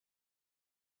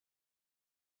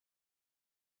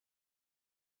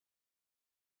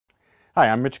Hi,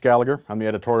 I'm Mitch Gallagher. I'm the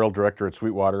editorial director at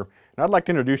Sweetwater, and I'd like to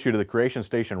introduce you to the Creation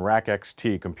Station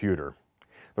RackXT computer.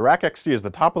 The RackXT is the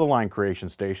top-of-the-line creation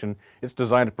station. It's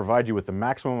designed to provide you with the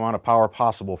maximum amount of power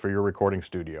possible for your recording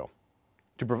studio.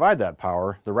 To provide that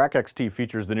power, the RackXT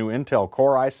features the new Intel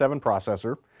Core i7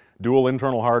 processor, dual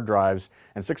internal hard drives,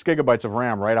 and 6 gigabytes of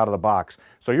RAM right out of the box,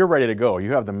 so you're ready to go.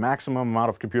 You have the maximum amount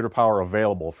of computer power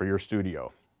available for your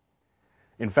studio.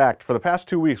 In fact, for the past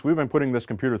 2 weeks, we've been putting this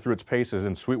computer through its paces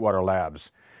in Sweetwater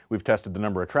labs. We've tested the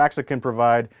number of tracks it can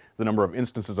provide, the number of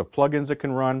instances of plugins it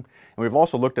can run, and we've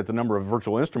also looked at the number of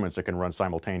virtual instruments it can run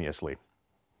simultaneously.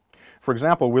 For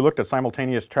example, we looked at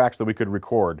simultaneous tracks that we could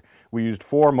record. We used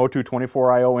 4 Motu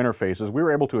 24I/O interfaces. We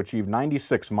were able to achieve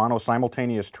 96 mono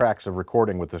simultaneous tracks of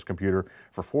recording with this computer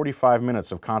for 45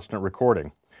 minutes of constant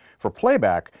recording. For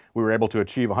playback, we were able to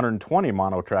achieve 120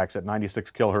 mono tracks at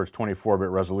 96 kHz 24-bit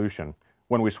resolution.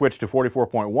 When we switched to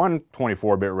 44.1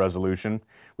 24-bit resolution,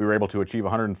 we were able to achieve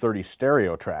 130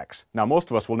 stereo tracks. Now,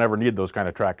 most of us will never need those kind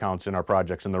of track counts in our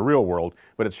projects in the real world,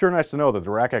 but it's sure nice to know that the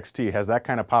RackXT has that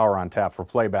kind of power on tap for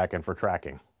playback and for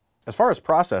tracking. As far as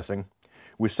processing,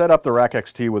 we set up the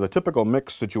RackXT with a typical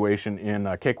mix situation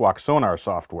in Cakewalk Sonar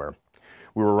software.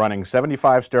 We were running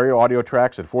 75 stereo audio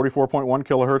tracks at 44.1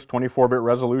 kHz 24-bit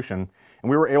resolution, and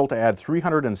we were able to add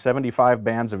 375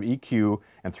 bands of EQ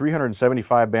and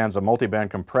 375 bands of multiband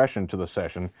compression to the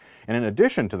session, and in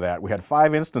addition to that, we had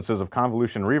 5 instances of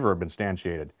convolution reverb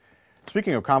instantiated.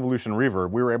 Speaking of convolution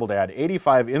reverb, we were able to add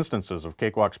 85 instances of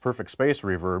Cakewalk's perfect space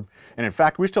reverb, and in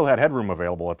fact, we still had headroom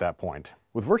available at that point.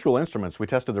 With virtual instruments, we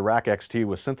tested the RackXT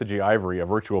with Synthogy Ivory, a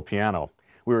virtual piano.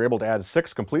 We were able to add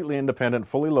 6 completely independent,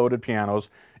 fully loaded pianos,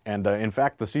 and in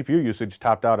fact, the CPU usage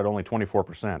topped out at only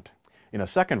 24%. In a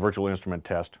second virtual instrument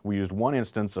test, we used 1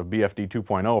 instance of BFD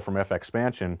 2.0 from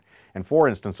FXpansion and 4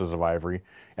 instances of Ivory,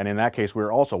 and in that case, we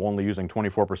were also only using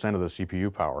 24% of the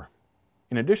CPU power.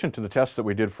 In addition to the tests that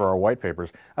we did for our white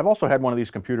papers, I've also had one of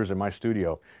these computers in my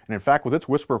studio, and in fact, with its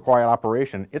whisper quiet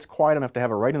operation, it's quiet enough to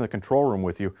have it right in the control room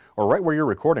with you, or right where you're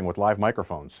recording with live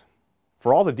microphones.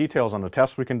 For all the details on the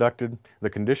tests we conducted, the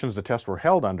conditions the tests were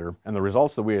held under, and the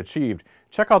results that we achieved,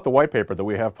 check out the white paper that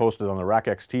we have posted on the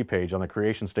RackXT page on the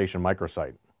Creation Station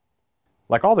microsite.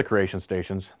 Like all the Creation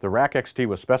Stations, the RackXT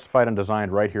was specified and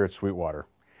designed right here at Sweetwater.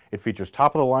 It features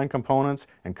top-of-the-line components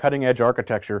and cutting-edge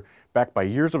architecture backed by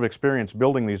years of experience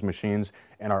building these machines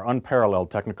and our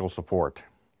unparalleled technical support.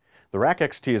 The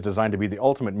RackXT is designed to be the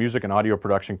ultimate music and audio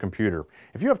production computer.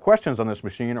 If you have questions on this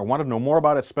machine or want to know more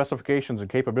about its specifications and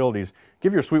capabilities,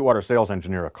 give your Sweetwater sales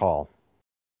engineer a call.